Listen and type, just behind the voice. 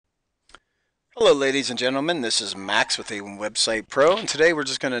Hello ladies and gentlemen, this is Max with a Website Pro, and today we're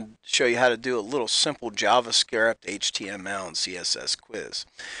just going to show you how to do a little simple JavaScript, HTML, and CSS quiz.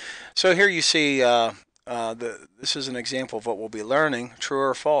 So here you see this is an example of what we'll be learning. True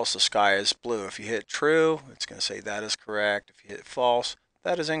or false, the sky is blue. If you hit true, it's going to say that is correct. If you hit false,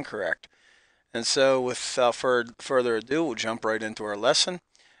 that is incorrect. And so without further ado, we'll jump right into our lesson.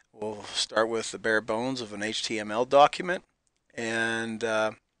 We'll start with the bare bones of an HTML document, and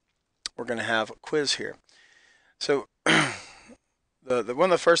we're going to have a quiz here. So one of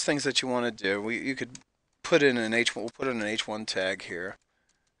the first things that you want to do, you could put in an H1. We'll put in an H1 tag here,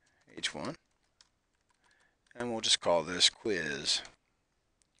 H1, and we'll just call this quiz.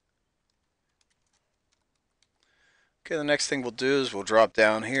 Okay, the next thing we'll do is we'll drop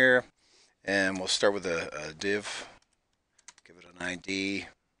down here, and we'll start with a div, give it an ID,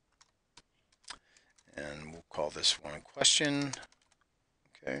 and we'll call this one question.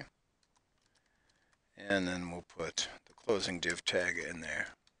 Okay. And then we'll put the closing div tag in there.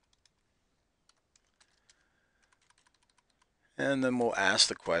 And then we'll ask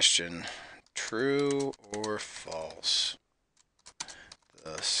the question, true or false?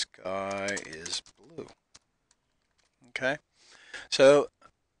 The sky is blue. Okay, so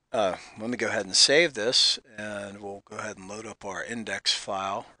let me go ahead and save this, and we'll go ahead and load up our index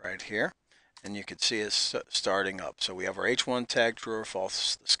file right here. And you can see it's starting up. So we have our H1 tag, true or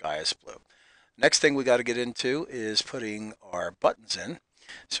false, the sky is blue. Next thing we got to get into is putting our buttons in.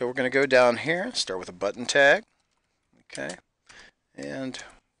 So we're going to go down here, start with a button tag, okay, and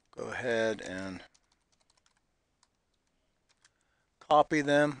go ahead and copy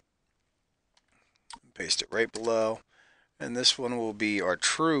them, paste it right below, and this one will be our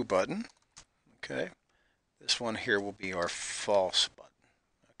true button, okay. This one here will be our false button,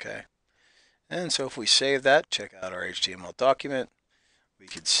 okay. And so if we save that, check out our HTML document, we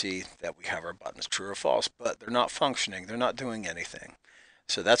could see that we have our buttons true or false, but they're not functioning. They're not doing anything.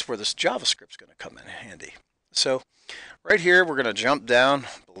 So that's where this JavaScript is going to come in handy. So right here, we're going to jump down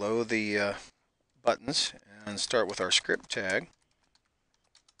below the buttons and start with our script tag.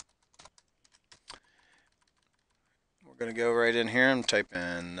 We're going to go right in here and type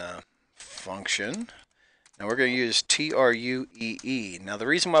in function. Now we're going to use TRUEE. Now the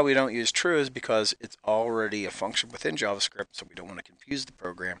reason why we don't use true is because it's already a function within JavaScript, so we don't want to confuse the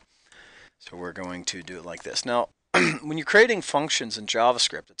program. So we're going to do it like this. Now when you're creating functions in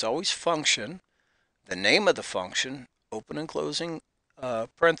JavaScript, it's always function, the name of the function, open and closing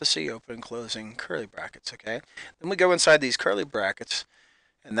parenthesis, open and closing curly brackets, okay? Then we go inside these curly brackets,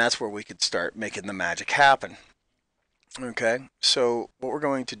 and that's where we could start making the magic happen. Okay, so what we're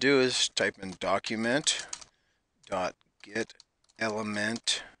going to do is type in document dot get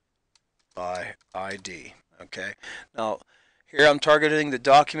element by ID. Okay, now here I'm targeting the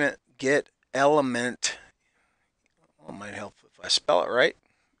document get element. Well, it might help if I spell it right.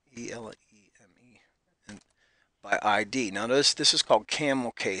 E-L-E-M-E and by ID. Now this is called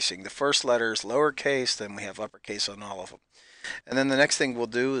camel casing. The first letter is lowercase, then we have uppercase on all of them. And then the next thing we'll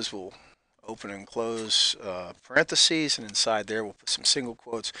do is we'll open and close parentheses, and inside there we'll put some single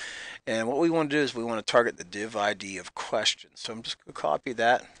quotes. And what we want to do is we want to target the div ID of question. So I'm just going to copy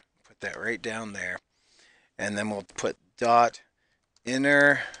that, put that right down there, and then we'll put dot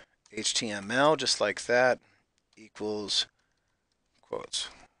inner HTML just like that equals quotes.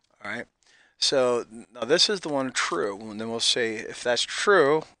 All right. So now this is the one true, and then we'll say if that's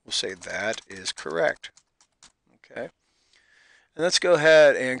true, we'll say that is correct. Okay. And let's go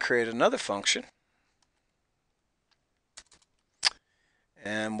ahead and create another function.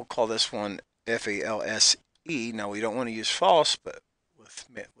 And we'll call this one FALSE. Now we don't want to use false, but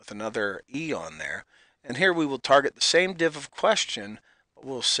with another E on there. And here we will target the same div of question, but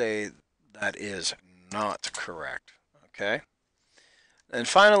we'll say that is not correct. Okay. And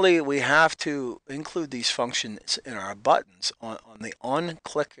finally, we have to include these functions in our buttons on the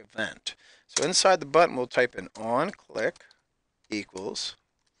onClick event. So inside the button, we'll type in onClick equals,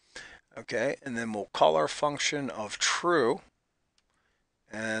 okay, and then we'll call our function of true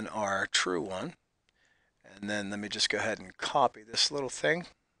and our true one, and then let me just go ahead and copy this little thing,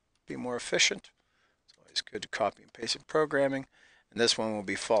 be more efficient. It's always good to copy and paste in programming, and this one will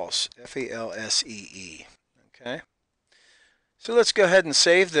be false, FALSEE. Okay, so let's go ahead and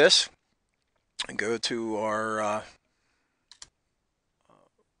save this and go to our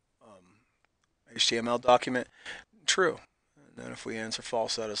HTML document. True. And then if we answer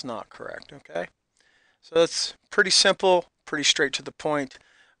false, that is not correct. Okay, so that's pretty simple, pretty straight to the point.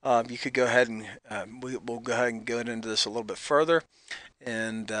 You could go ahead and we'll go ahead and go into this a little bit further,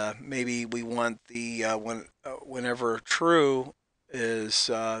 and maybe we want the whenever true is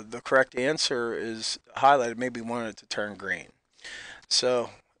the correct answer is highlighted. Maybe we want it to turn green. So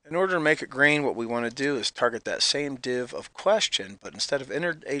in order to make it green, what we want to do is target that same div of question, but instead of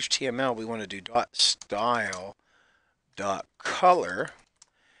enter HTML, we want to do .style .color,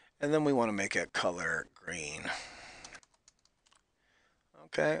 and then we want to make it color green.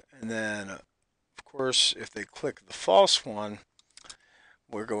 Okay, and then of course, if they click the false one,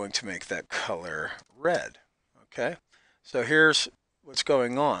 we're going to make that color red. Okay, so here's what's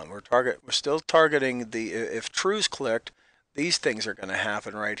going on. We're still targeting the, if true is clicked, these things are going to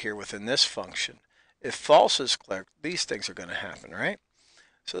happen right here within this function. If false is clicked, these things are going to happen, right?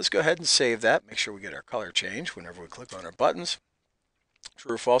 So let's go ahead and save that. Make sure we get our color change whenever we click on our buttons.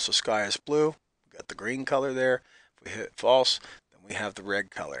 True or false, the sky is blue. We got the green color there. If we hit false, then we have the red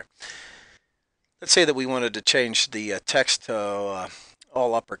color. Let's say that we wanted to change the text to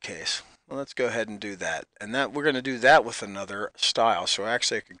all uppercase. Well, let's go ahead and do that. And that we're going to do that with another style. So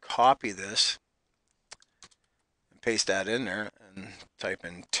actually I could copy this and paste that in there and type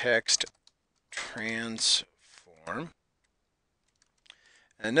in text transform.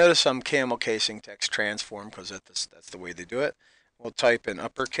 And notice I'm camel casing text transform because that's the way they do it. We'll type in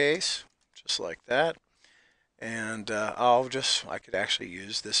uppercase, just like that. And I could actually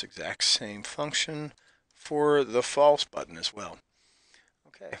use this exact same function for the false button as well.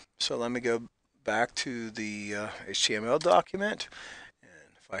 Okay, so let me go back to the HTML document.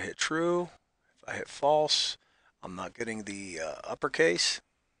 And if I hit true, if I hit false, I'm not getting the uppercase.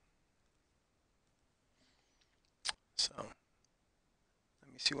 So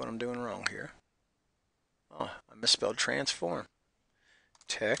let me see what I'm doing wrong here. Oh, I misspelled transform.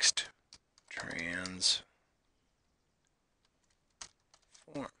 Text transform.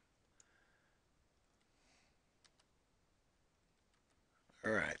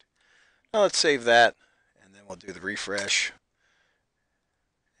 All right. Now let's save that, and then we'll do the refresh,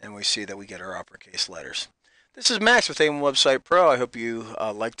 and we see that we get our uppercase letters. This is Max with A1 Website Pro. I hope you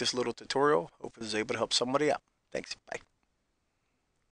liked this little tutorial. Hope it was able to help somebody out. Thanks. Bye.